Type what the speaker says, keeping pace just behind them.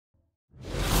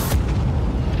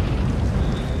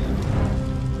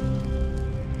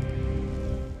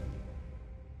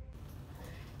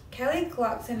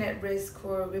Clarkson at risk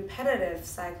for a repetitive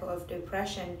cycle of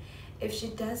depression if she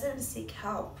doesn't seek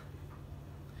help.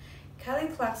 Kelly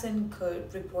Clarkson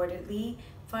could reportedly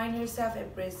find herself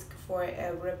at risk for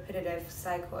a repetitive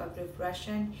cycle of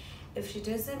depression if she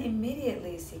doesn't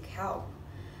immediately seek help.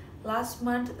 Last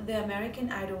month, the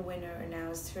American Idol winner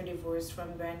announced her divorce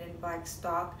from Brandon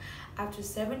Blackstock after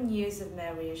 7 years of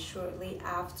marriage shortly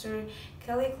after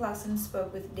Kelly Clarkson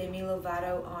spoke with Demi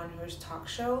Lovato on her talk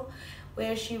show,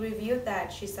 where she revealed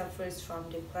that she suffers from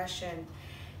depression.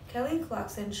 Kelly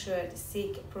Clarkson should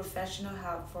seek professional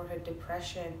help for her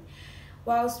depression.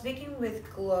 While speaking with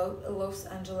Globe, Los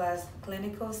Angeles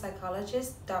clinical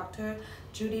psychologist Dr.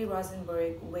 Judy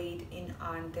Rosenberg weighed in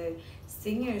on the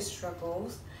singer's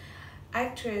struggles.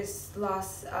 Actress'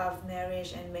 loss of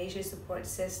marriage and major support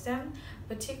system,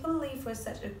 particularly for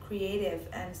such a creative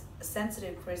and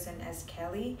sensitive person as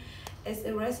Kelly, is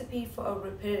a recipe for a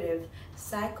repetitive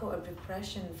cycle of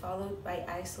depression followed by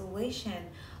isolation,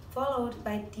 followed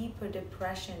by deeper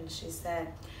depression, she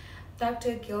said.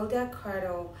 Dr. Gilda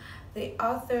Cardle, the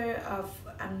author of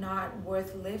I'm Not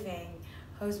Worth Living,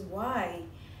 Who's Why,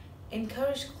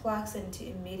 encouraged Clarkson to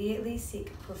immediately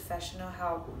seek professional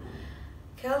help.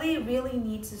 Kelly really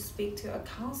needs to speak to a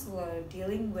counselor.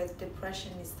 Dealing with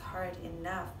depression is hard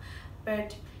enough,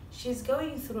 but she's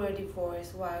going through a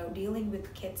divorce while dealing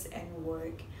with kids and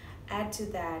work. Add to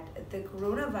that the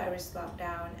coronavirus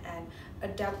lockdown and a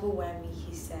double whammy,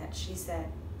 she said.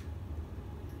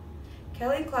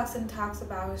 Kelly Clarkson talks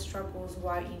about her struggles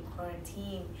while in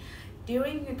quarantine.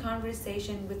 During her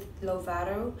conversation with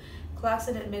Lovato,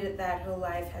 Clarkson admitted that her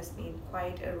life has been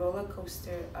quite a roller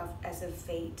coaster as of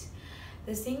fate.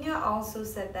 The singer also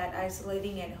said that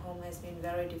isolating at home has been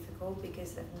very difficult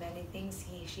because of many things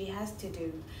she has to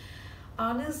do.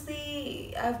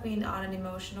 Honestly, I've been on an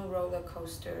emotional roller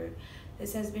coaster.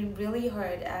 This has been really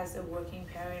hard as a working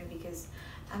parent because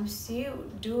I'm still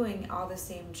doing all the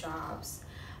same jobs.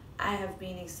 I have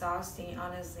been exhausting,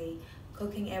 honestly,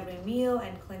 cooking every meal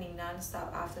and cleaning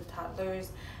nonstop after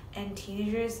toddlers and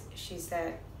teenagers, she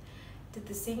said. Did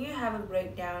the singer have a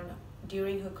breakdown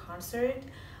during her concert?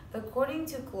 According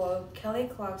to Globe, Kelly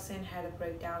Clarkson had a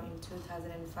breakdown in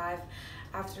 2005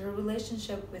 after her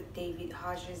relationship with David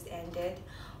Hodges ended.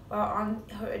 While on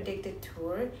her Addicted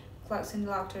tour, Clarkson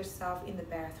locked herself in the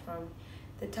bathroom.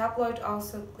 The tabloid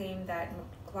also claimed that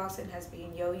Clarkson has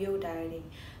been yo-yo dieting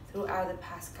throughout the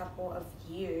past couple of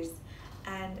years,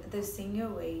 and the singer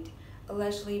weight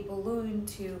allegedly ballooned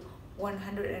to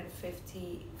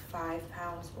 155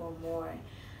 pounds or more.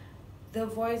 The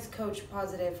Voice coach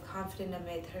positive, confident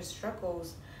amid her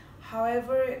struggles.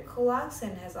 However,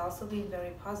 Clarkson has also been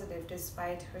very positive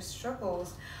despite her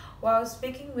struggles. While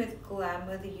speaking with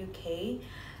Glamour the UK,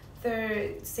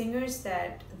 the singer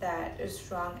said that a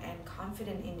strong and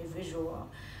confident individual.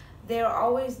 There are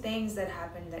always things that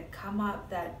happen that come up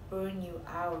that burn you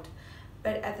out,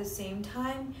 but at the same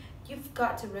time, you've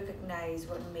got to recognize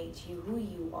what made you who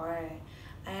you are.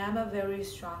 I am a very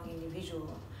strong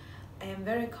individual. I am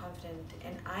very confident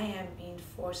and I am being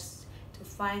forced to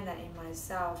find that in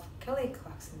myself, Kelly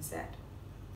Clarkson said.